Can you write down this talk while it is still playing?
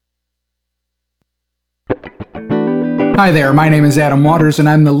Hi there, my name is Adam Waters, and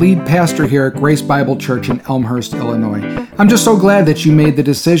I'm the lead pastor here at Grace Bible Church in Elmhurst, Illinois. I'm just so glad that you made the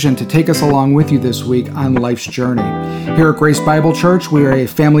decision to take us along with you this week on life's journey. Here at Grace Bible Church, we are a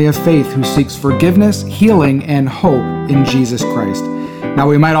family of faith who seeks forgiveness, healing, and hope in Jesus Christ. Now,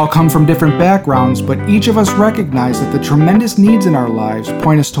 we might all come from different backgrounds, but each of us recognize that the tremendous needs in our lives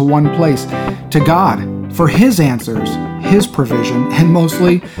point us to one place, to God, for His answers, His provision, and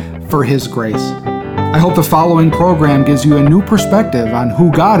mostly for His grace. I hope the following program gives you a new perspective on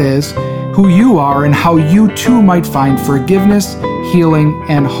who God is, who you are, and how you too might find forgiveness, healing,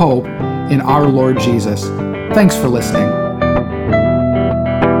 and hope in our Lord Jesus. Thanks for listening.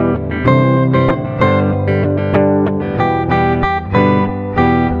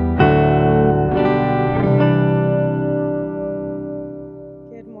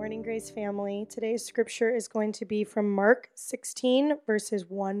 Good morning, Grace family. Today's scripture is going to be from Mark 16, verses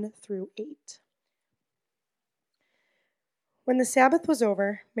 1 through 8. When the Sabbath was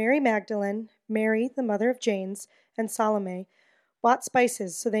over, Mary Magdalene, Mary, the mother of James, and Salome bought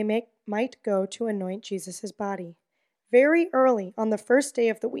spices so they might go to anoint Jesus' body. Very early on the first day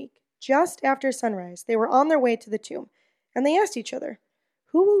of the week, just after sunrise, they were on their way to the tomb, and they asked each other,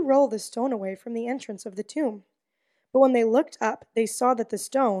 "Who will roll the stone away from the entrance of the tomb?" But when they looked up, they saw that the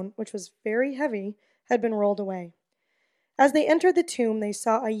stone, which was very heavy, had been rolled away. As they entered the tomb, they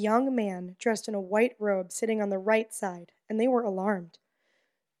saw a young man dressed in a white robe sitting on the right side, and they were alarmed.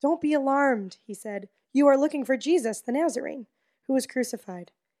 "Don't be alarmed," he said. "You are looking for Jesus, the Nazarene, who was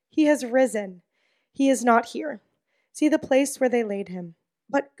crucified. He has risen. He is not here. See the place where they laid him.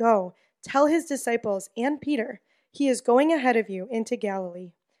 But go, tell his disciples and Peter, he is going ahead of you into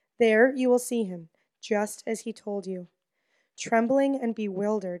Galilee. There you will see him, just as he told you." Trembling and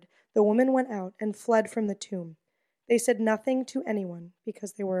bewildered, the women went out and fled from the tomb. They said nothing to anyone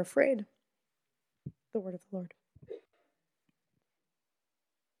because they were afraid. The word of the Lord.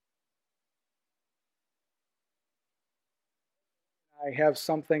 I have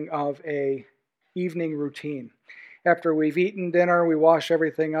something of a evening routine. After we've eaten dinner, we wash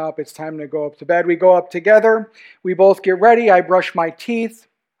everything up. It's time to go up to bed. We go up together. We both get ready. I brush my teeth.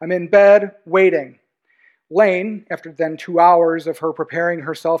 I'm in bed waiting. Lane, after then 2 hours of her preparing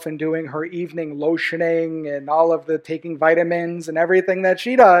herself and doing her evening lotioning and all of the taking vitamins and everything that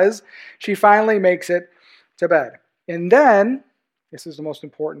she does, she finally makes it to bed. And then, this is the most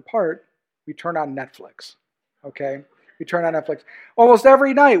important part, we turn on Netflix, okay? We turn on Netflix. Almost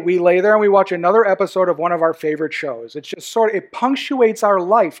every night we lay there and we watch another episode of one of our favorite shows. It just it punctuates our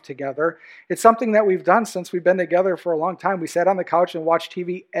life together. It's something that we've done since we've been together for a long time. We sat on the couch and watched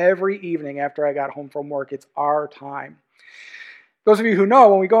TV every evening after I got home from work. It's our time. Those of you who know,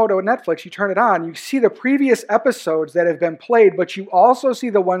 when we go to Netflix, you turn it on, you see the previous episodes that have been played, but you also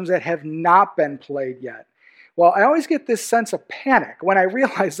see the ones that have not been played yet. Well, I always get this sense of panic when I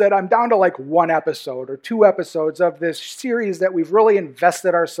realize that I'm down to like one episode or 2 episodes of this series that we've really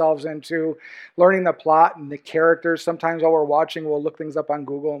invested ourselves into, learning the plot and the characters. Sometimes while we're watching, we'll look things up on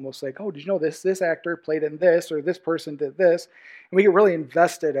Google and we'll say, "Oh, did you know this actor played in this, or this person did this?" And we get really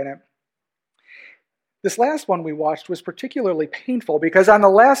invested in it. This last one we watched was particularly painful because on the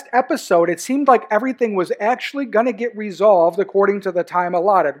last episode, it seemed like everything was actually going to get resolved according to the time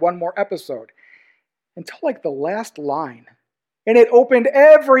allotted, one more episode. Until like the last line. And it opened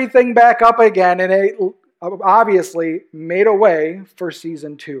everything back up again, and it obviously made a way for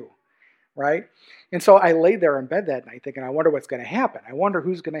season 2, right? And so I laid there in bed that night thinking, I wonder what's going to happen. I wonder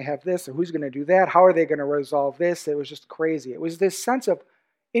who's going to have this or who's going to do that. How are they going to resolve this? It was just crazy. It was this sense of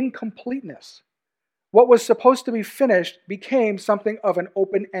incompleteness. What was supposed to be finished became something of an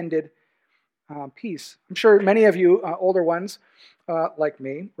open-ended piece. I'm sure many of you older ones like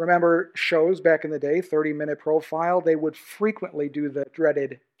me remember shows back in the day, 30-minute profile. They would frequently do the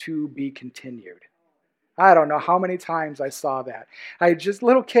dreaded "to be continued." I don't know how many times I saw that.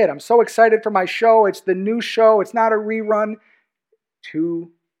 Little kid, I'm so excited for my show. It's the new show. It's not a rerun.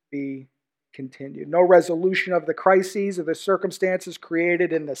 To be continued. No resolution of the crises or the circumstances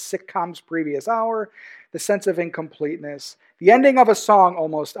created in the sitcom's previous hour. The sense of incompleteness. The ending of a song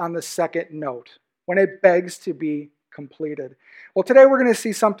almost on the second note when it begs to be completed. Well, today we're going to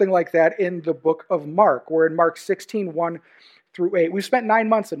see something like that in the book of Mark. We're in Mark 16, 1 through 8. We've spent 9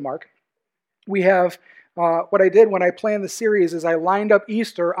 months in Mark. We have, what I did when I planned the series is I lined up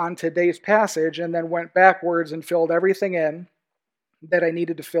Easter on today's passage and then went backwards and filled everything in that I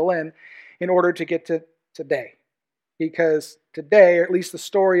needed to fill in order to get to today. Because today, or at least the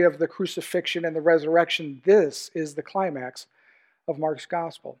story of the crucifixion and the resurrection, this is the climax of Mark's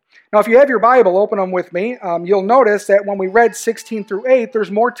gospel. Now, if you have your Bible, open them with me. You'll notice that when we read 16 through 8,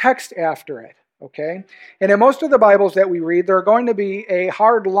 there's more text after it. Okay? And in most of the Bibles that we read, there are going to be a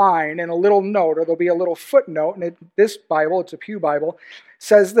hard line and a little note, or there'll be a little footnote. And this Bible, it's a Pew Bible,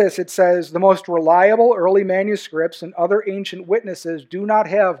 says this. It says, the most reliable early manuscripts and other ancient witnesses do not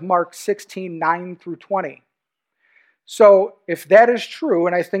have Mark 16, 9 through 20. So if that is true,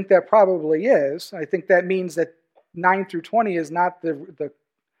 and I think that probably is, I think that means that 9 through 20 is not the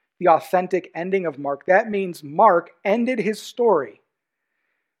authentic ending of Mark. That means Mark ended his story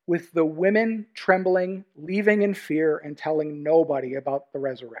with the women trembling, leaving in fear, and telling nobody about the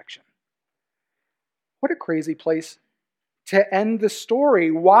resurrection. What a crazy place to end the story.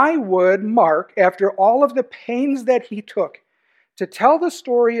 Why would Mark, after all of the pains that he took to tell the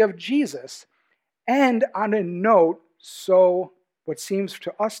story of Jesus, end on a note so what seems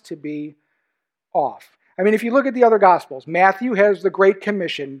to us to be off? I mean, if you look at the other Gospels, Matthew has the Great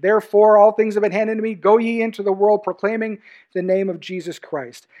Commission. Therefore, all things have been handed to me. Go ye into the world proclaiming the name of Jesus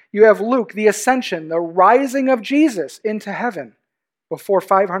Christ. You have Luke, the ascension, the rising of Jesus into heaven before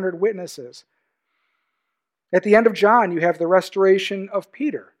 500 witnesses. At the end of John, you have the restoration of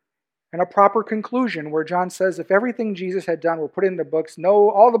Peter and a proper conclusion where John says if everything Jesus had done were put in the books,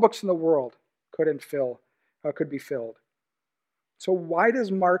 all the books in the world could be filled. So why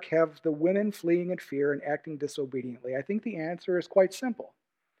does Mark have the women fleeing in fear and acting disobediently? I think the answer is quite simple.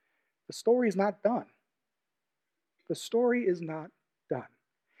 The story is not done. The story is not done.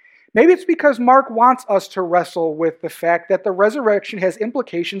 Maybe it's because Mark wants us to wrestle with the fact that the resurrection has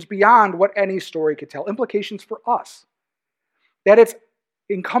implications beyond what any story could tell, implications for us. That it's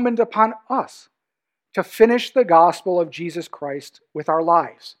incumbent upon us to finish the gospel of Jesus Christ with our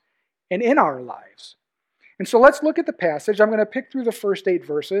lives and in our lives. And so let's look at the passage. I'm going to pick through the first 8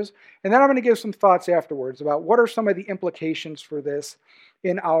 verses, and then I'm going to give some thoughts afterwards about what are some of the implications for this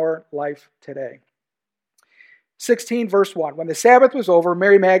in our life today. 16, verse 1. When the Sabbath was over,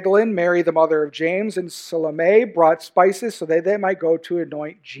 Mary Magdalene, Mary the mother of James, and Salome brought spices so that they might go to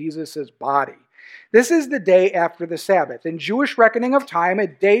anoint Jesus' body. This is the day after the Sabbath. In Jewish reckoning of time, a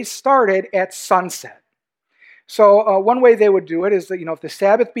day started at sunset. So one way they would do it is that, if the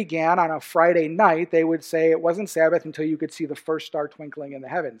Sabbath began on a Friday night, they would say it wasn't Sabbath until you could see the first star twinkling in the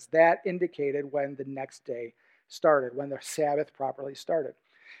heavens. That indicated when the next day started, when the Sabbath properly started.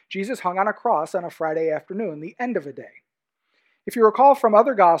 Jesus hung on a cross on a Friday afternoon, the end of a day. If you recall from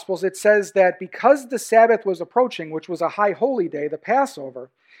other Gospels, it says that because the Sabbath was approaching, which was a high holy day, the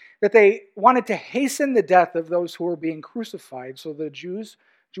Passover, that they wanted to hasten the death of those who were being crucified. So the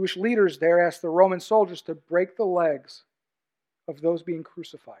Jewish leaders there asked the Roman soldiers to break the legs of those being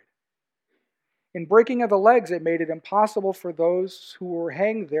crucified. In breaking of the legs, it made it impossible for those who were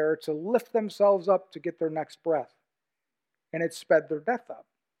hanged there to lift themselves up to get their next breath. And it sped their death up.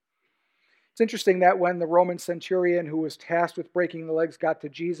 It's interesting that when the Roman centurion who was tasked with breaking the legs got to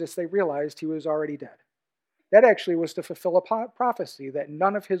Jesus, they realized he was already dead. That actually was to fulfill a prophecy that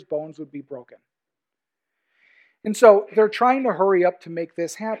none of his bones would be broken. And so they're trying to hurry up to make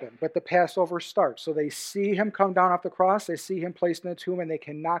this happen, but the Passover starts. So they see him come down off the cross, they see him placed in the tomb, and they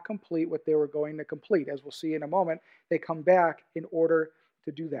cannot complete what they were going to complete. As we'll see in a moment, they come back in order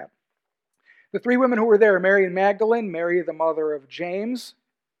to do that. The 3 women who were there, Mary Magdalene, Mary the mother of James,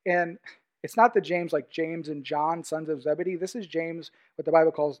 and it's not the James like James and John, sons of Zebedee. This is James, what the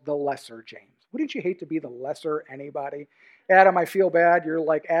Bible calls the lesser James. Wouldn't you hate to be the lesser anybody? Adam, I feel bad. You're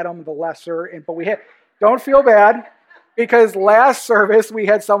like Adam the lesser, but don't feel bad, because last service we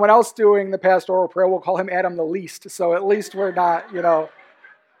had someone else doing the pastoral prayer. We'll call him Adam the least, so at least we're not,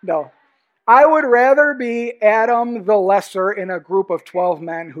 no. I would rather be Adam the lesser in a group of 12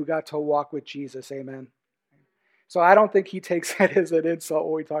 men who got to walk with Jesus, amen. So I don't think he takes that as an insult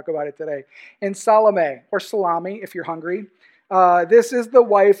when we talk about it today. And Salome, or Salami if you're hungry, this is the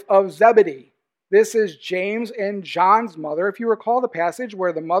wife of Zebedee. This is James and John's mother. If you recall the passage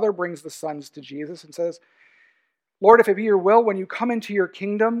where the mother brings the sons to Jesus and says, Lord, if it be your will, when you come into your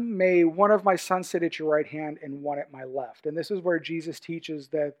kingdom, may one of my sons sit at your right hand and one at my left. And this is where Jesus teaches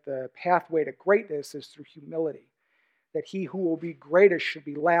that the pathway to greatness is through humility. That he who will be greatest should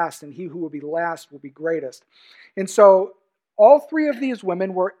be last, and he who will be last will be greatest. And so all 3 of these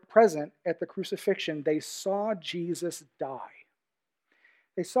women were present at the crucifixion. They saw Jesus die.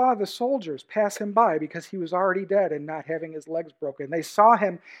 They saw the soldiers pass him by because he was already dead and not having his legs broken. They saw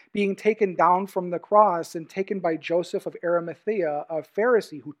him being taken down from the cross and taken by Joseph of Arimathea, a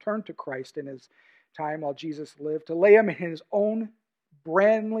Pharisee who turned to Christ in his time while Jesus lived, to lay him in his own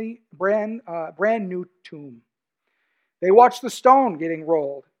brand new tomb. They watched the stone getting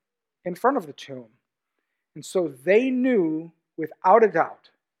rolled in front of the tomb. And so they knew without a doubt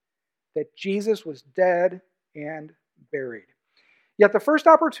that Jesus was dead and buried. Yet the first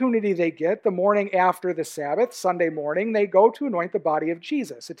opportunity they get, the morning after the Sabbath, Sunday morning, they go to anoint the body of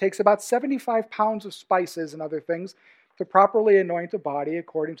Jesus. It takes about 75 pounds of spices and other things to properly anoint a body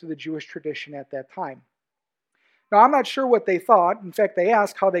according to the Jewish tradition at that time. Now, I'm not sure what they thought. In fact, they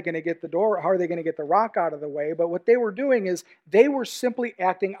asked how are they going to get the rock out of the way, but what they were doing is they were simply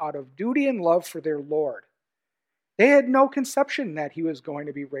acting out of duty and love for their Lord. They had no conception that he was going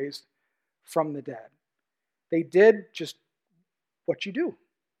to be raised from the dead. They did just what you do.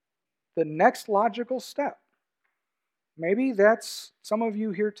 The next logical step. Maybe that's some of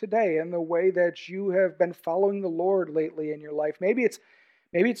you here today in the way that you have been following the Lord lately in your life. Maybe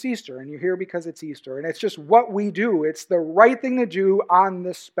it's Easter and you're here because it's Easter and it's just what we do. It's the right thing to do on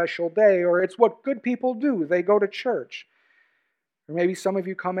this special day, or it's what good people do. They go to church. Or maybe some of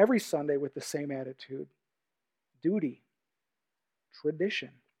you come every Sunday with the same attitude. Duty. Tradition.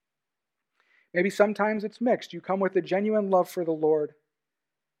 Maybe sometimes it's mixed. You come with a genuine love for the Lord.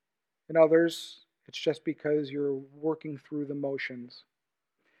 And others, it's just because you're working through the motions.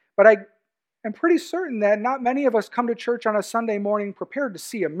 But I am pretty certain that not many of us come to church on a Sunday morning prepared to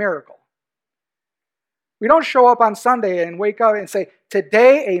see a miracle. We don't show up on Sunday and wake up and say,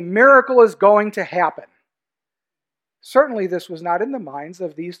 today a miracle is going to happen. Certainly this was not in the minds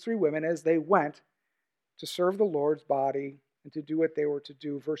of these three women as they went to serve the Lord's body and to do what they were to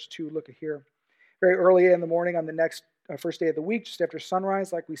do. Verse 2, look at here. Very early in the morning on the first day of the week, just after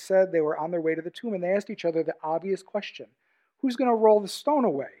sunrise, like we said, they were on their way to the tomb, and they asked each other the obvious question: who's going to roll the stone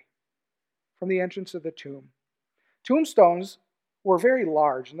away from the entrance of the tomb? Tombstones were very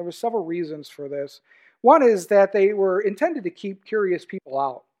large, and there were several reasons for this. One is that they were intended to keep curious people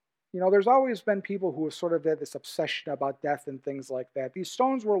out. You know, there's always been people who have sort of had this obsession about death and things like that. These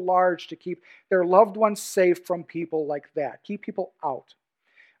stones were large to keep their loved ones safe from people like that, keep people out.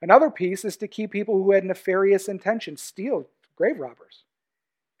 Another piece is to keep people who had nefarious intentions, steal, grave robbers,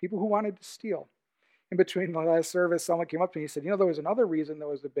 people who wanted to steal. In between the last service, someone came up to me and said, there was another reason there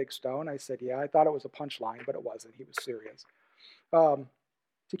was a big stone. I said, yeah, I thought it was a punchline, but it wasn't. He was serious.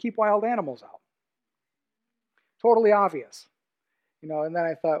 To keep wild animals out. Totally obvious. And then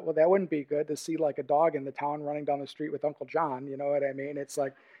I thought, well, that wouldn't be good to see like a dog in the town running down the street with Uncle John. You know what I mean? It's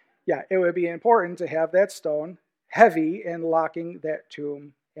like, yeah, it would be important to have that stone heavy and locking that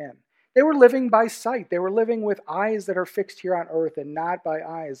tomb in. They were living by sight. They were living with eyes that are fixed here on earth and not by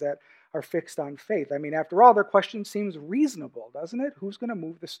eyes that are fixed on faith. I mean, after all, their question seems reasonable, doesn't it? Who's going to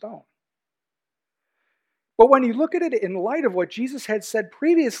move the stone? But when you look at it in light of what Jesus had said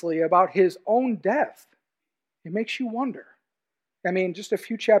previously about his own death, it makes you wonder. I mean, just a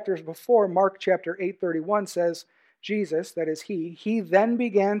few chapters before, Mark chapter 8:31 says, Jesus, that is he then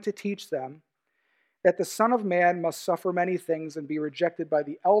began to teach them that the Son of Man must suffer many things and be rejected by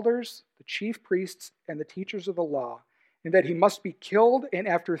the elders, the chief priests, and the teachers of the law, and that he must be killed and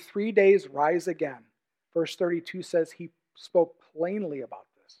after 3 days rise again. Verse 32 says he spoke plainly about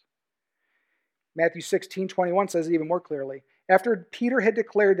this. Matthew 16:21 says it even more clearly. After Peter had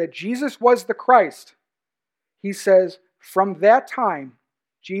declared that Jesus was the Christ, he says, from that time,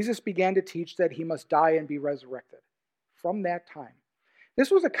 Jesus began to teach that he must die and be resurrected. From that time. This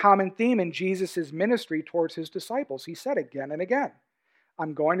was a common theme in Jesus' ministry towards his disciples. He said again and again,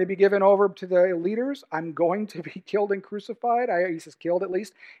 I'm going to be given over to the leaders. I'm going to be killed and crucified. He says killed at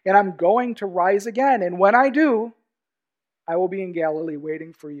least. And I'm going to rise again. And when I do, I will be in Galilee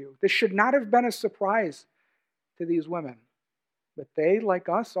waiting for you. This should not have been a surprise to these women. But they, like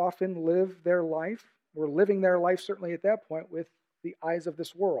us, often live their life. Were living their life, certainly at that point, with the eyes of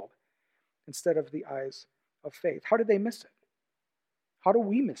this world instead of the eyes of faith. How did they miss it? How do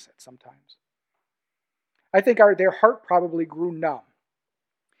we miss it sometimes? I think their heart probably grew numb.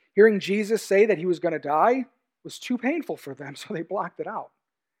 Hearing Jesus say that he was going to die was too painful for them, so they blocked it out.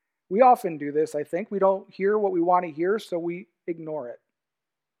 We often do this, I think. We don't hear what we want to hear, so we ignore it.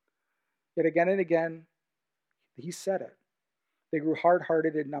 Yet again and again, he said it. They grew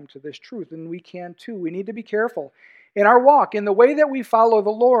hard-hearted and numb to this truth, and we can too. We need to be careful in our walk, in the way that we follow the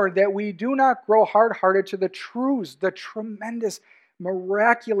Lord, that we do not grow hard-hearted to the truths, the tremendous,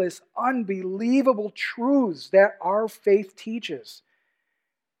 miraculous, unbelievable truths that our faith teaches.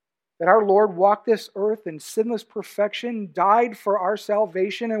 That our Lord walked this earth in sinless perfection, died for our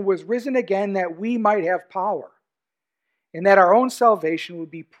salvation, and was risen again that we might have power. And that our own salvation would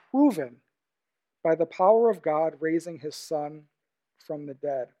be proven by the power of God raising his Son from the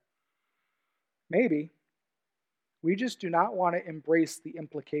dead. Maybe we just do not want to embrace the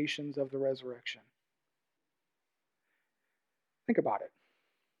implications of the resurrection. Think about it.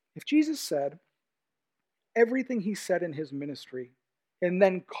 If Jesus said everything he said in his ministry and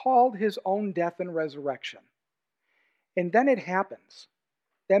then called his own death and resurrection, and then it happens.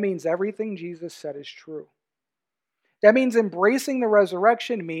 That means everything Jesus said is true. That means embracing the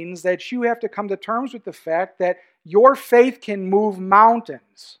resurrection means that you have to come to terms with the fact that your faith can move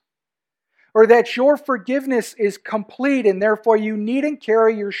mountains, or that your forgiveness is complete and therefore you needn't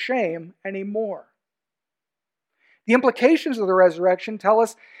carry your shame anymore. The implications of the resurrection tell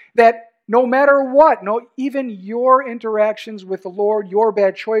us that no matter what, even your interactions with the Lord, your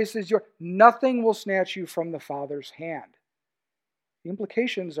bad choices, nothing will snatch you from the Father's hand. The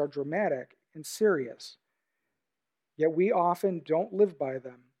implications are dramatic and serious, yet we often don't live by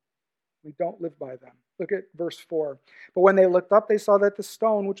them. We don't live by them. Look at verse 4. But when they looked up, they saw that the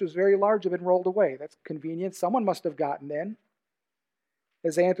stone, which was very large, had been rolled away. That's convenient. Someone must have gotten in.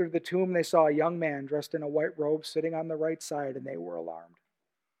 As they entered the tomb, they saw a young man dressed in a white robe sitting on the right side, and they were alarmed.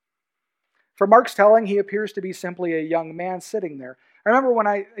 From Mark's telling, he appears to be simply a young man sitting there. I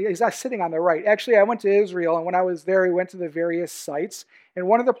remember he's not sitting on the right. Actually, I went to Israel, and when I was there, we went to the various sites, and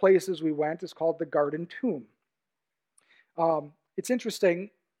one of the places we went is called the Garden Tomb. It's interesting.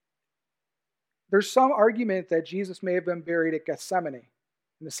 There's some argument that Jesus may have been buried at Gethsemane,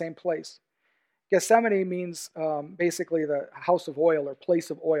 in the same place. Gethsemane means basically the house of oil or place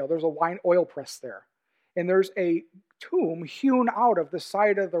of oil. There's a wine oil press there. And there's a tomb hewn out of the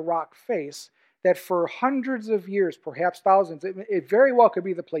side of the rock face that for hundreds of years, perhaps thousands, it very well could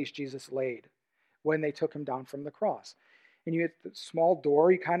be the place Jesus laid when they took him down from the cross. And you hit the small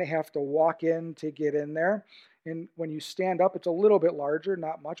door, you kind of have to walk in to get in there. And when you stand up, it's a little bit larger,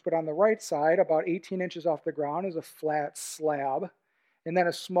 not much, but on the right side, about 18 inches off the ground, is a flat slab, and then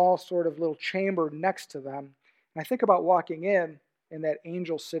a small sort of little chamber next to them. And I think about walking in and that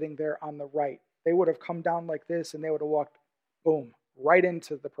angel sitting there on the right. They would have come down like this, and they would have walked, boom, right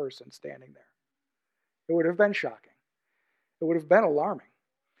into the person standing there. It would have been shocking. It would have been alarming.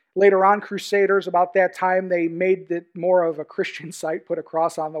 Later on, Crusaders, about that time, they made it more of a Christian site, put a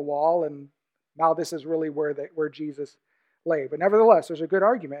cross on the wall, and now this is really where Jesus lay. But nevertheless, there's a good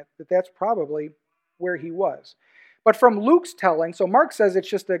argument that that's probably where he was. But from Luke's telling, so Mark says it's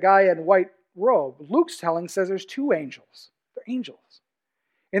just a guy in white robe. Luke's telling says there's two angels. They're angels.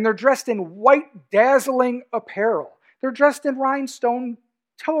 And they're dressed in white, dazzling apparel. They're dressed in rhinestone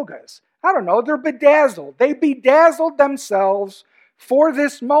togas. I don't know, they're bedazzled. They bedazzled themselves for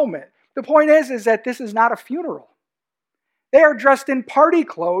this moment. The point is that this is not a funeral. They are dressed in party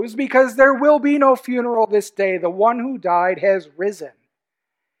clothes because there will be no funeral this day. The one who died has risen.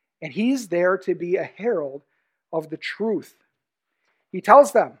 And he's there to be a herald of the truth. He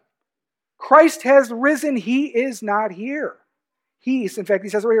tells them, Christ has risen. He is not here. In fact, he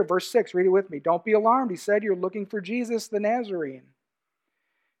says right here, verse 6, read it with me. Don't be alarmed. He said, you're looking for Jesus the Nazarene,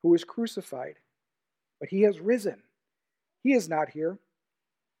 who was crucified. But he has risen. He is not here.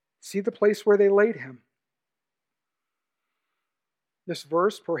 See the place where they laid him. This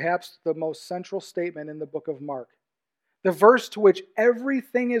verse, perhaps the most central statement in the book of Mark. The verse to which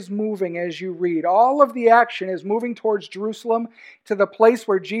everything is moving as you read. All of the action is moving towards Jerusalem, to the place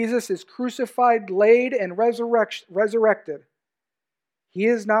where Jesus is crucified, laid, and resurrected. He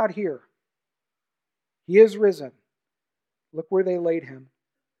is not here. He is risen. Look where they laid him.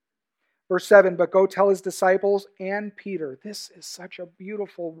 Verse 7, but go tell his disciples and Peter. This is such a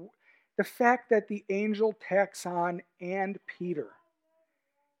beautiful, the fact that the angel tacks on and Peter.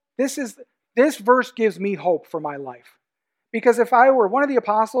 This verse gives me hope for my life. Because if I were one of the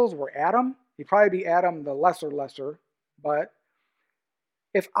apostles, were Adam, he'd probably be Adam the lesser, but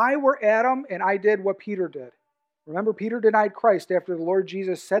if I were Adam and I did what Peter did, remember Peter denied Christ after the Lord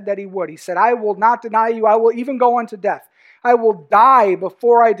Jesus said that he would. He said, I will not deny you, I will even go unto death. I will die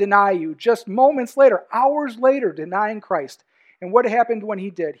before I deny you. Just moments later, hours later, denying Christ. And what happened when he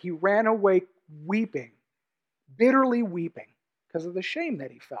did? He ran away weeping, bitterly weeping, because of the shame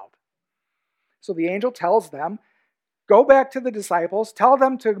that he felt. So the angel tells them, go back to the disciples, tell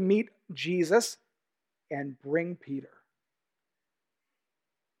them to meet Jesus, and bring Peter.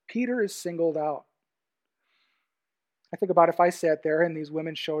 Peter is singled out. I think about if I sat there and these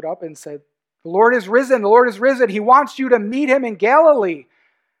women showed up and said, the Lord is risen, the Lord is risen, he wants you to meet him in Galilee.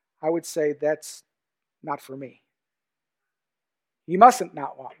 I would say, that's not for me. He mustn't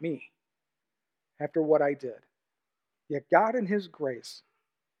not want me after what I did. Yet God in his grace,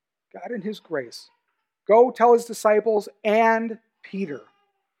 go tell his disciples and Peter.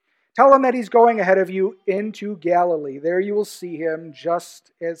 Tell him that he's going ahead of you into Galilee. There you will see him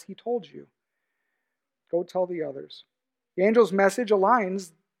just as he told you. Go tell the others. The angel's message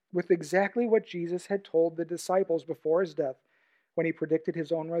aligns with exactly what Jesus had told the disciples before his death when he predicted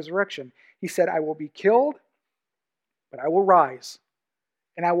his own resurrection. He said, I will be killed, but I will rise,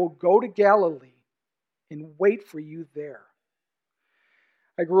 and I will go to Galilee, and wait for you there.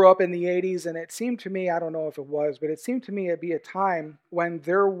 I grew up in the 80s, and it seemed to me, I don't know if it was, but it seemed to me it'd be a time when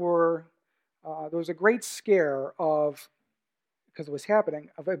there was a great scare of, because it was happening,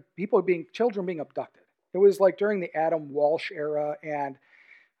 of children being abducted. It was like during the Adam Walsh era, and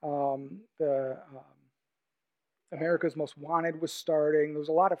the America's Most Wanted was starting. There was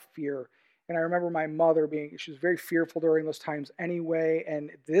a lot of fear. And I remember my mother she was very fearful during those times anyway,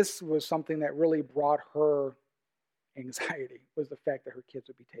 and this was something that really brought her anxiety, was the fact that her kids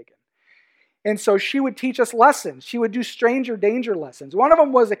would be taken. And so she would teach us lessons. She would do stranger danger lessons. One of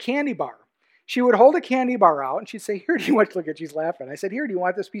them was a candy bar. She would hold a candy bar out, and she'd say, here, do you want, look at, she's laughing. I said, here, do you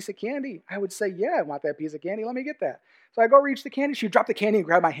want this piece of candy? I would say, yeah, I want that piece of candy. Let me get that. So I go reach the candy. She'd drop the candy and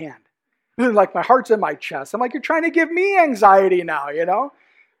grab my hand. Like my heart's in my chest. I'm like, you're trying to give me anxiety now, you know?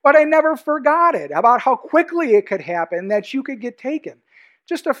 But I never forgot it, about how quickly it could happen that you could get taken.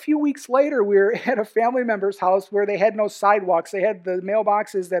 Just a few weeks later, we were at a family member's house where they had no sidewalks. They had the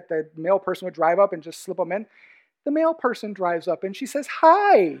mailboxes that the mail person would drive up and just slip them in. The mail person drives up and she says,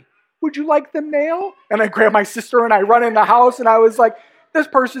 hi, would you like the mail? And I grab my sister and I run in the house, and I was like, this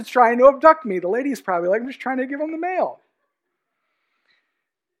person's trying to abduct me. The lady's probably like, I'm just trying to give them the mail.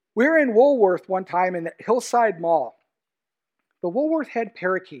 We were in Woolworth one time in the Hillside Mall. The Woolworth had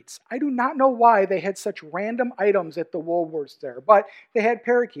parakeets. I do not know why they had such random items at the Woolworths there, but they had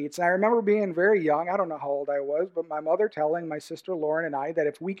parakeets. And I remember being very young, I don't know how old I was, but my mother telling my sister Lauren and I that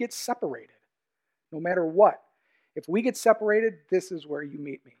if we get separated, no matter what, if we get separated, this is where you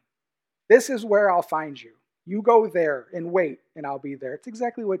meet me. This is where I'll find you. You go there and wait, and I'll be there. It's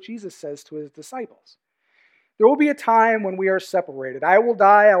exactly what Jesus says to his disciples. There will be a time when we are separated. I will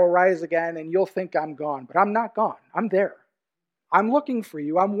die, I will rise again, and you'll think I'm gone, but I'm not gone. I'm there. I'm looking for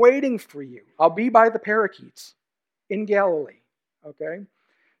you. I'm waiting for you. I'll be by the parakeets in Galilee, okay?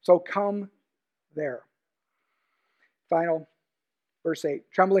 So come there. Final, verse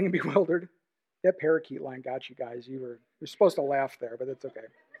 8, trembling and bewildered. That parakeet line got you guys. You're supposed to laugh there, but it's okay.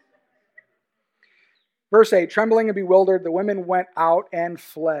 Verse 8, trembling and bewildered, the women went out and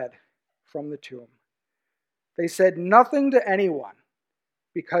fled from the tomb. They said nothing to anyone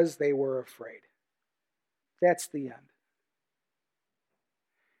because they were afraid. That's the end.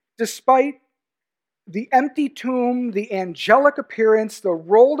 Despite the empty tomb, the angelic appearance, the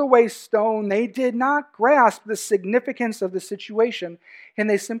rolled away stone, they did not grasp the significance of the situation, and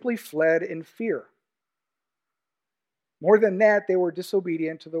they simply fled in fear. More than that, they were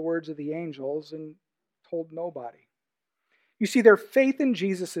disobedient to the words of the angels and told nobody. You see, their faith in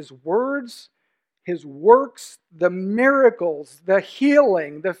Jesus' words, his works, the miracles, the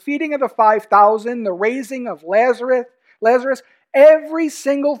healing, the feeding of the 5,000, the raising of Lazarus, every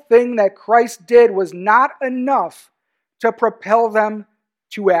single thing that Christ did was not enough to propel them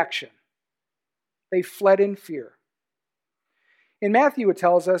to action. They fled in fear. In Matthew, it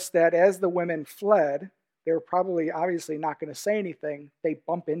tells us that as the women fled, they were probably obviously not going to say anything. They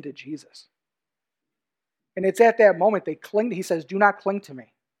bump into Jesus. And it's at that moment they cling. He says, do not cling to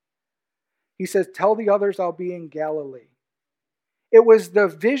me. He says, tell the others I'll be in Galilee. It was the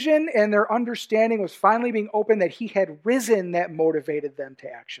vision and their understanding was finally being opened that he had risen that motivated them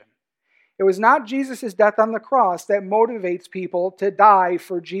to action. It was not Jesus' death on the cross that motivates people to die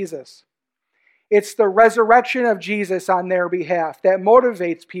for Jesus. It's the resurrection of Jesus on their behalf that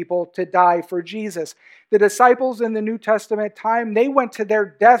motivates people to die for Jesus. The disciples in the New Testament time, they went to their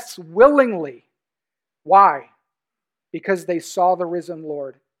deaths willingly. Why? Because they saw the risen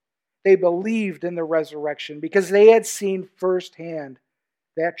Lord. They believed in the resurrection because they had seen firsthand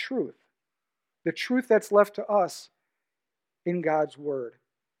that truth. The truth that's left to us in God's Word.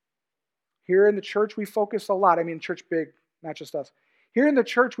 Here in the church, we focus a lot. Church big, not just us. Here in the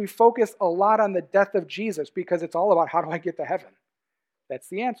church, we focus a lot on the death of Jesus because it's all about how do I get to heaven? That's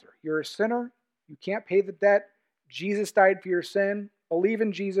the answer. You're a sinner. You can't pay the debt. Jesus died for your sin. Believe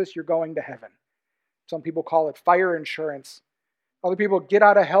in Jesus, you're going to heaven. Some people call it fire insurance. Other people get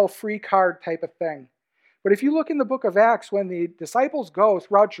out of hell free card type of thing. But if you look in the book of Acts, when the disciples go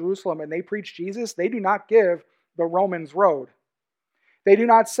throughout Jerusalem and they preach Jesus, they do not give the Romans road. They do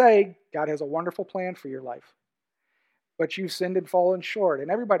not say, God has a wonderful plan for your life, but you've sinned and fallen short, and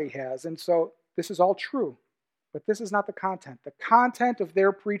everybody has. And so this is all true, but this is not the content. The content of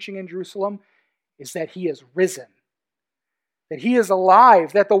their preaching in Jerusalem is that he is risen, that he is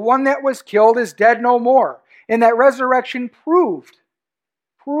alive, that the one that was killed is dead no more. And that resurrection proved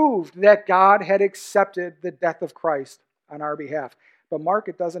that God had accepted the death of Christ on our behalf. But Mark,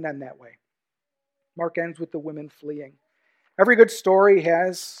 it doesn't end that way. Mark ends with the women fleeing. Every good story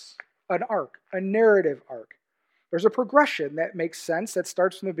has an arc, a narrative arc. There's a progression that makes sense, that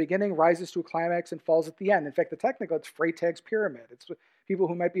starts from the beginning, rises to a climax, and falls at the end. In fact, the technical, it's Freytag's pyramid. It's people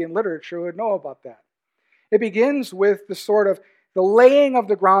who might be in literature would know about that. It begins with the laying of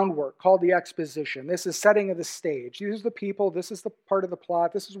the groundwork called the exposition. This is setting of the stage. These are the people, this is the part of the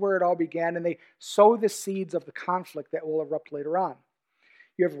plot, this is where it all began, and they sow the seeds of the conflict that will erupt later on.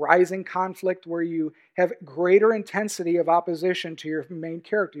 You have rising conflict where you have greater intensity of opposition to your main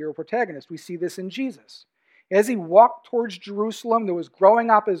character, your protagonist. We see this in Jesus. As he walked towards Jerusalem, there was growing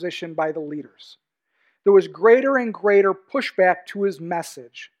opposition by the leaders. There was greater and greater pushback to his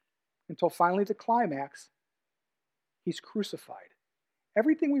message until finally the climax, he's crucified.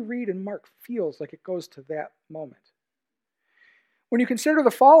 Everything we read in Mark feels like it goes to that moment. When you consider the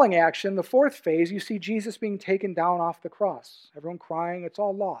falling action, the fourth phase, you see Jesus being taken down off the cross. Everyone crying, it's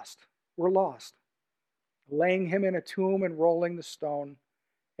all lost. We're lost. Laying him in a tomb and rolling the stone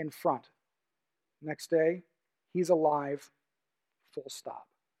in front. Next day, he's alive, full stop.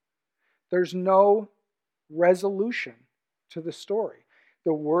 There's no resolution to the story.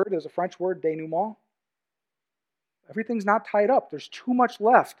 The word is a French word, denouement. Everything's not tied up. There's too much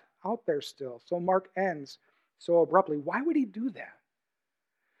left out there still. So Mark ends so abruptly. Why would he do that?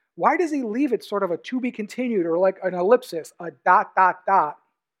 Why does he leave it sort of a to be continued or like an ellipsis, a ... I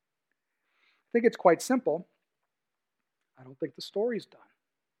think it's quite simple. I don't think the story's done.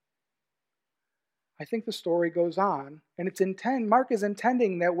 I think the story goes on, and Mark is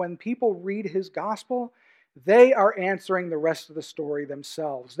intending that when people read his gospel, they are answering the rest of the story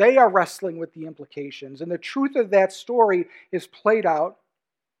themselves. They are wrestling with the implications, and the truth of that story is played out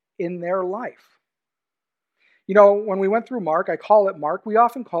in their life. You know, when we went through Mark, I call it Mark. We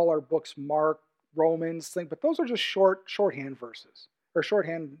often call our books Mark, Romans, but those are just shorthand verses or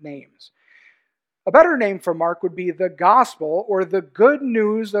shorthand names. A better name for Mark would be the gospel or the good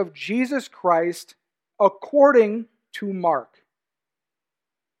news of Jesus Christ according to Mark.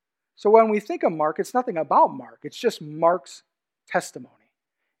 So when we think of Mark, it's nothing about Mark. It's just Mark's testimony.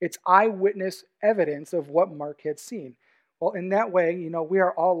 It's eyewitness evidence of what Mark had seen. Well, in that way, we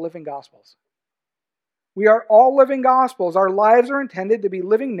are all living gospels. We are all living gospels. Our lives are intended to be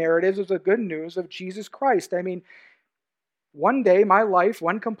living narratives of the good news of Jesus Christ. I mean, one day my life,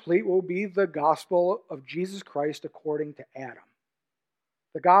 when complete, will be the gospel of Jesus Christ according to Adam.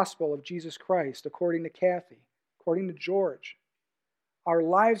 The gospel of Jesus Christ according to Kathy, according to George. Our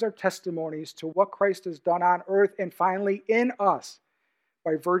lives are testimonies to what Christ has done on earth and finally in us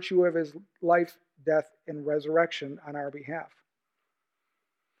by virtue of his life, death, and resurrection on our behalf.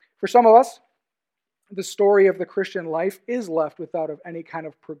 For some of us, the story of the Christian life is left without any kind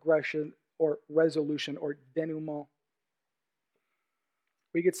of progression or resolution or denouement.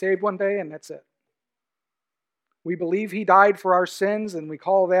 We get saved one day and that's it. We believe he died for our sins and we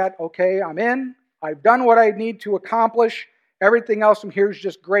call that, okay, I'm in. I've done what I need to accomplish. Everything else from here is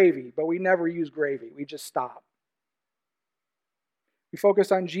just gravy, but we never use gravy. We just stop. We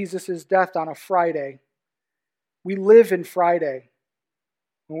focus on Jesus' death on a Friday. We live in Friday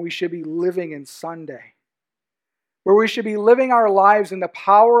when we should be living in Sunday, where we should be living our lives in the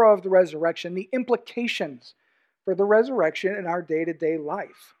power of the resurrection, the implications for the resurrection in our day-to-day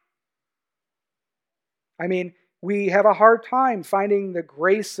life. I mean, we have a hard time finding the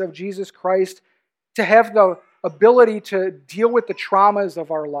grace of Jesus Christ to have the ability to deal with the traumas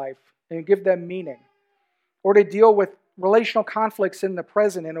of our life and give them meaning, or to deal with relational conflicts in the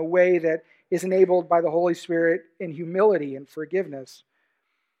present in a way that is enabled by the Holy Spirit in humility and forgiveness.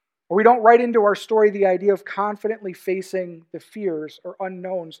 Or we don't write into our story the idea of confidently facing the fears or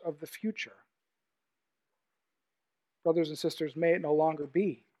unknowns of the future. Brothers and sisters, may it no longer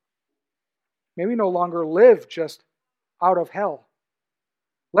be. May we no longer live just out of hell.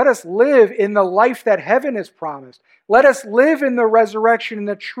 Let us live in the life that heaven has promised. Let us live in the resurrection and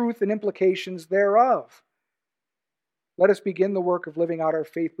the truth and implications thereof. Let us begin the work of living out our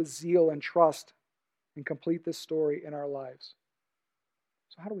faith with zeal and trust and complete this story in our lives.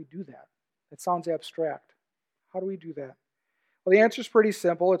 So how do we do that? It sounds abstract. How do we do that? Well, the answer is pretty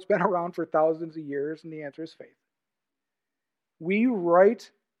simple. It's been around for thousands of years, and the answer is faith. We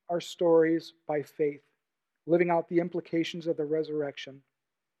write our stories by faith, living out the implications of the resurrection.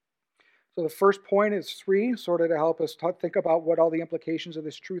 So the first point is 3, sort of to help us think about what all the implications of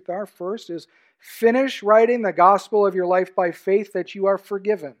this truth are. First is finish writing the gospel of your life by faith that you are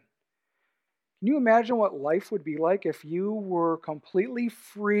forgiven. Can you imagine what life would be like if you were completely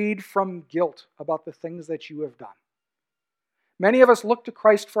freed from guilt about the things that you have done? Many of us look to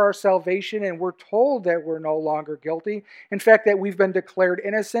Christ for our salvation and we're told that we're no longer guilty. In fact, that we've been declared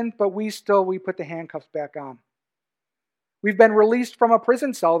innocent, but we put the handcuffs back on. We've been released from a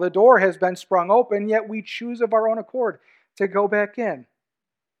prison cell. The door has been sprung open, yet we choose of our own accord to go back in.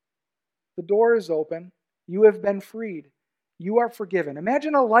 The door is open. You have been freed. You are forgiven.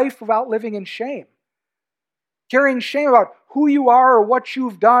 Imagine a life without living in shame, carrying shame about who you are or what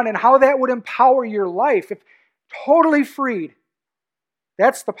you've done and how that would empower your life. If totally freed,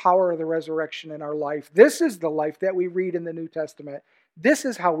 that's the power of the resurrection in our life. This is the life that we read in the New Testament. This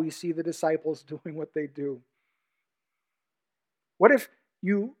is how we see the disciples doing what they do. What if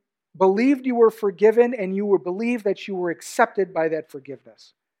you believed you were forgiven and you believed that you were accepted by that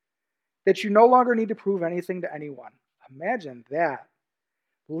forgiveness? That you no longer need to prove anything to anyone. Imagine that.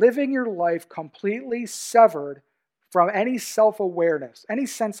 Living your life completely severed from any self-awareness, any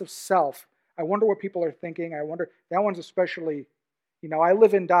sense of self. I wonder what people are thinking. I wonder, that one's especially, I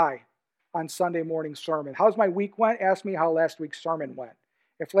live and die on Sunday morning sermon. How's my week went? Ask me how last week's sermon went.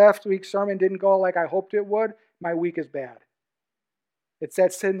 If last week's sermon didn't go like I hoped it would, my week is bad. It's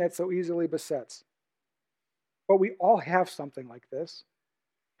that sin that so easily besets. But we all have something like this.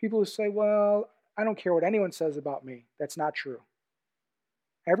 People who say, well, I don't care what anyone says about me. That's not true.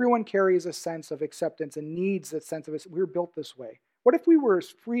 Everyone carries a sense of acceptance and needs that sense of, we're built this way. What if we were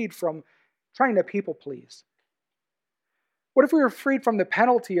freed from trying to people please? What if we were freed from the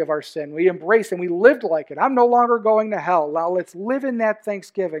penalty of our sin? We embraced and we lived like it. I'm no longer going to hell. Now let's live in that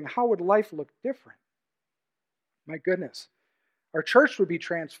thanksgiving. How would life look different? My goodness. Our church would be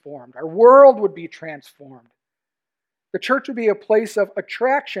transformed. Our world would be transformed. The church would be a place of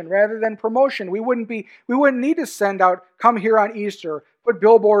attraction rather than promotion. We wouldn't need to send out, come here on Easter, put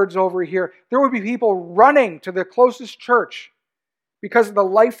billboards over here. There would be people running to the closest church because of the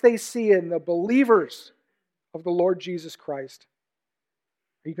life they see in the believers of the Lord Jesus Christ.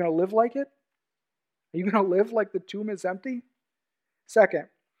 Are you going to live like it? Are you going to live like the tomb is empty? Second,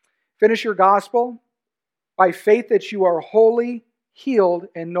 finish your gospel by faith that you are holy, healed,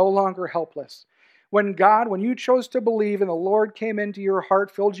 and no longer helpless. When you chose to believe and the Lord came into your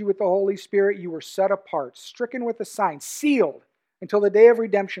heart, filled you with the Holy Spirit, you were set apart, stricken with a sign, sealed until the day of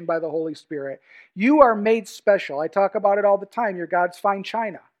redemption by the Holy Spirit. You are made special. I talk about it all the time. You're God's fine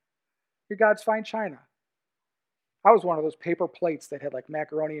china. You're God's fine china. I was one of those paper plates that had like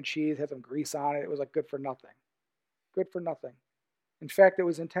macaroni and cheese, had some grease on it. It was like good for nothing. Good for nothing. In fact, it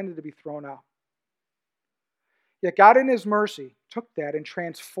was intended to be thrown out. Yet God in His mercy took that and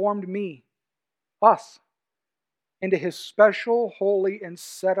transformed me, us, into His special, holy, and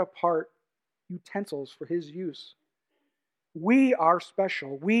set-apart utensils for His use. We are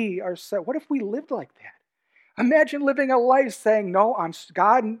special. We are set. What if we lived like that? Imagine living a life saying, no,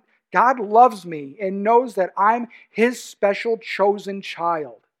 God loves me and knows that I'm His special chosen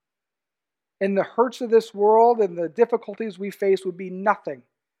child. And the hurts of this world and the difficulties we face would be nothing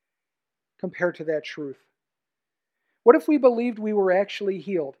compared to that truth. What if we believed we were actually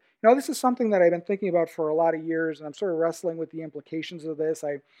healed? This is something that I've been thinking about for a lot of years, and I'm sort of wrestling with the implications of this.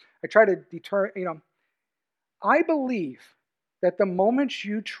 I try to determine, I believe that the moment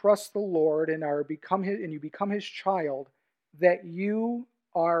you trust the Lord and you become His child, that you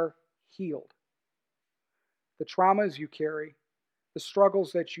are healed. The traumas you carry, the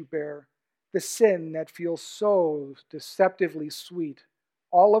struggles that you bear, the sin that feels so deceptively sweet,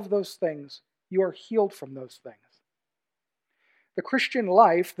 all of those things, you are healed from those things. The Christian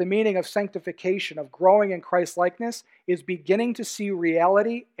life, the meaning of sanctification, of growing in Christ-likeness, is beginning to see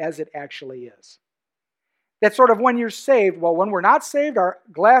reality as it actually is. That's sort of when you're saved. Well, when we're not saved, our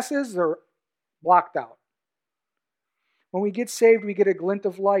glasses are blocked out. When we get saved, we get a glint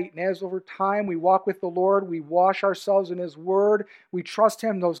of light. And as over time we walk with the Lord, we wash ourselves in His Word, we trust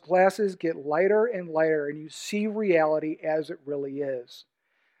Him, those glasses get lighter and lighter, and you see reality as it really is.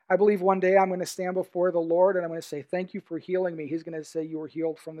 I believe one day I'm going to stand before the Lord and I'm going to say, thank you for healing me. He's going to say, you were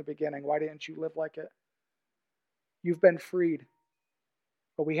healed from the beginning. Why didn't you live like it? You've been freed.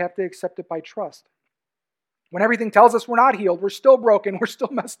 But we have to accept it by trust. When everything tells us we're not healed, we're still broken, we're still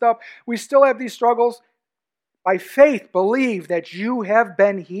messed up, we still have these struggles, by faith, believe that you have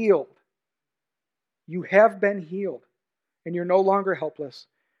been healed. You have been healed. And you're no longer helpless.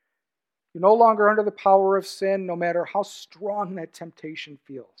 You're no longer under the power of sin, no matter how strong that temptation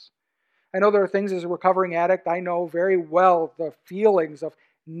feels. I know there are things as a recovering addict, I know very well the feelings of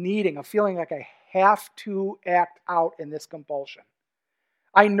feeling like I have to act out in this compulsion.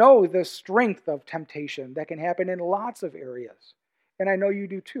 I know the strength of temptation that can happen in lots of areas. And I know you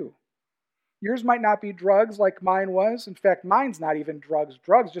do too. Yours might not be drugs like mine was. In fact, mine's not even drugs.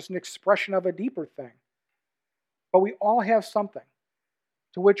 Drugs just an expression of a deeper thing. But we all have something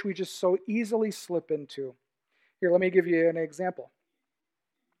to which we just so easily slip into. Here, let me give you an example.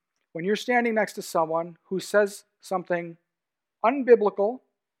 When you're standing next to someone who says something unbiblical,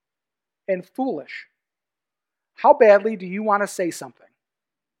 and foolish. How badly do you want to say something?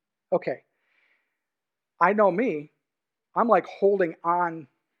 Okay, I know me. I'm like holding on,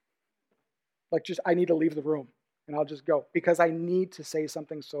 like just I need to leave the room and I'll just go because I need to say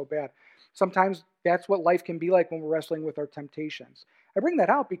something so bad. Sometimes that's what life can be like when we're wrestling with our temptations. I bring that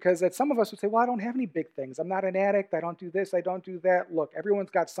out because that some of us would say, well, I don't have any big things. I'm not an addict. I don't do this. I don't do that. Look, everyone's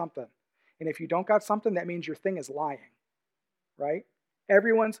got something. And if you don't got something, that means your thing is lying, right?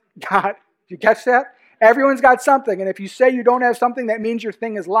 Everyone's got, do you catch that? Everyone's got something. And if you say you don't have something, that means your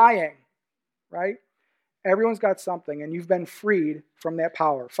thing is lying, right? Everyone's got something, and you've been freed from that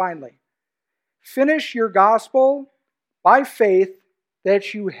power, finally. Finish your gospel by faith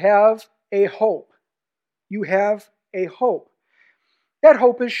that you have a hope. You have a hope. That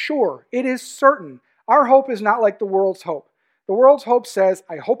hope is sure. It is certain. Our hope is not like the world's hope. The world's hope says,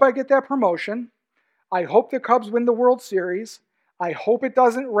 I hope I get that promotion. I hope the Cubs win the World Series. I hope it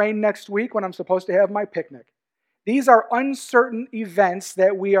doesn't rain next week when I'm supposed to have my picnic. These are uncertain events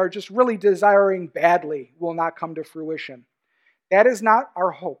that we are just really desiring badly will not come to fruition. That is not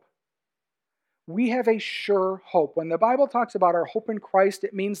our hope. We have a sure hope. When the Bible talks about our hope in Christ,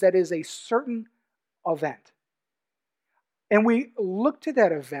 it means that is a certain event. And we look to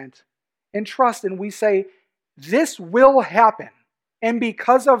that event and trust, and we say, this will happen. And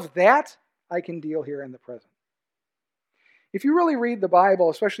because of that, I can deal here in the present. If you really read the Bible,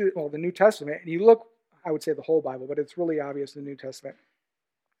 especially the New Testament, and you look, I would say the whole Bible, but it's really obvious in the New Testament,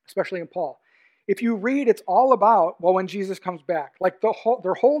 especially in Paul. If you read, it's all about, well, when Jesus comes back. Like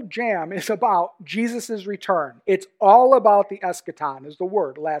their whole jam is about Jesus' return. It's all about the eschaton, is the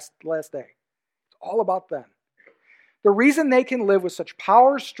word, last day. It's all about them. The reason they can live with such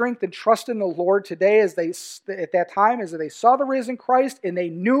power, strength, and trust in the Lord today at that time is that they saw the risen Christ and they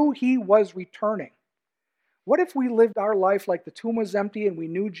knew he was returning. What if we lived our life like the tomb was empty and we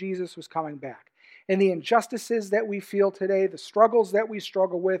knew Jesus was coming back? And the injustices that we feel today, the struggles that we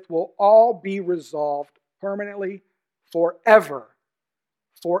struggle with, will all be resolved permanently, forever.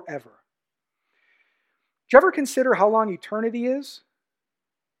 Forever. Did you ever consider how long eternity is?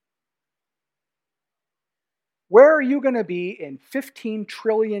 Where are you going to be in 15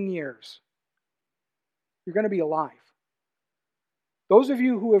 trillion years? You're going to be alive. Those of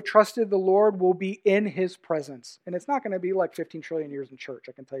you who have trusted the Lord will be in his presence. And it's not going to be like 15 trillion years in church,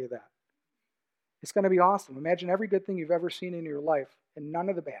 I can tell you that. It's going to be awesome. Imagine every good thing you've ever seen in your life and none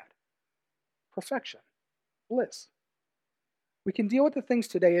of the bad. Perfection. Bliss. We can deal with the things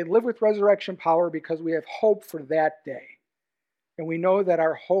today and live with resurrection power because we have hope for that day. And we know that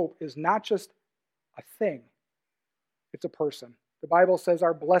our hope is not just a thing, it's a person. The Bible says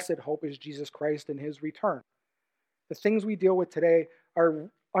our blessed hope is Jesus Christ and his return. The things we deal with today are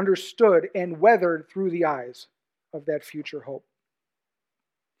understood and weathered through the eyes of that future hope.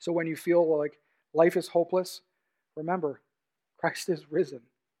 So when you feel like life is hopeless, remember, Christ is risen.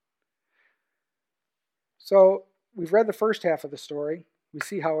 So we've read the first half of the story. We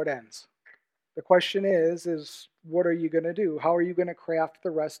see how it ends. The question is what are you going to do? How are you going to craft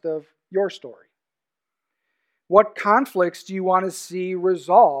the rest of your story? What conflicts do you want to see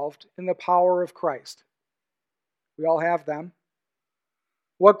resolved in the power of Christ? We all have them.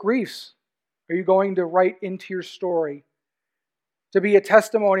 What griefs are you going to write into your story to be a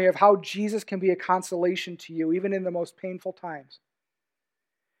testimony of how Jesus can be a consolation to you, even in the most painful times?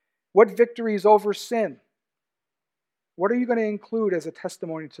 What victories over sin? What are you going to include as a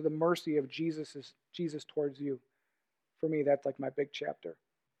testimony to the mercy of Jesus towards you? For me, that's like my big chapter.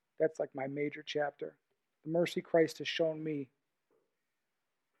 That's like my major chapter. The mercy Christ has shown me.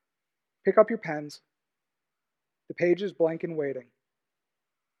 Pick up your pens. The page is blank and waiting.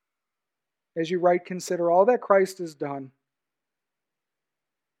 As you write, consider all that Christ has done.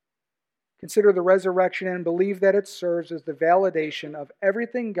 Consider the resurrection and believe that it serves as the validation of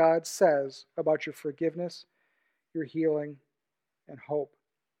everything God says about your forgiveness, your healing, and hope.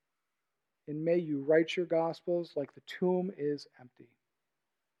 And may you write your gospels like the tomb is empty.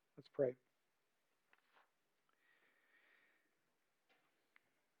 Let's pray.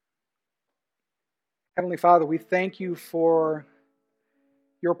 Heavenly Father, we thank you for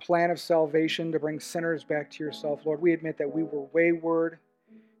your plan of salvation to bring sinners back to yourself. Lord, we admit that we were wayward,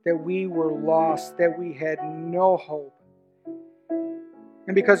 that we were lost, that we had no hope.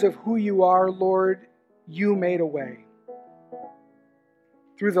 And because of who you are, Lord, you made a way.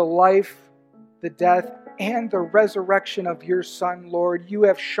 Through the life, the death, and the resurrection of your Son, Lord, you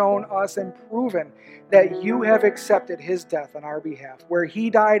have shown us and proven that you have accepted his death on our behalf. Where he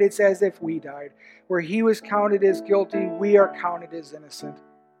died, it's as if we died. Where he was counted as guilty, we are counted as innocent.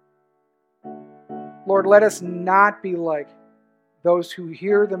 Lord, let us not be like those who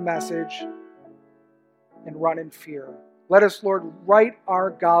hear the message and run in fear. Let us, Lord, write our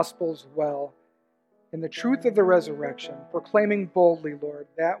gospels well in the truth of the resurrection, proclaiming boldly, Lord,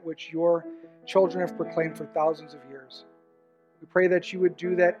 that which your children have proclaimed for thousands of years. We pray that you would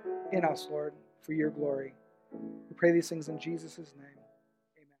do that in us, Lord, for your glory. We pray these things in Jesus' name.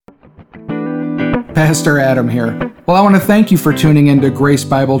 Amen. Pastor Adam here. Well, I want to thank you for tuning into Grace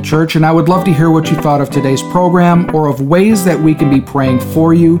Bible Church, and I would love to hear what you thought of today's program or of ways that we can be praying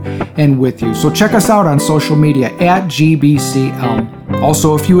for you and with you. So check us out on social media at GBC Elm.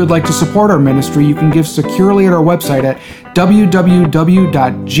 Also, if you would like to support our ministry, you can give securely at our website at www.gbcelm.org.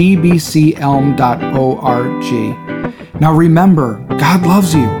 Now remember, God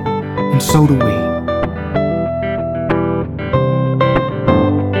loves you, and so do we.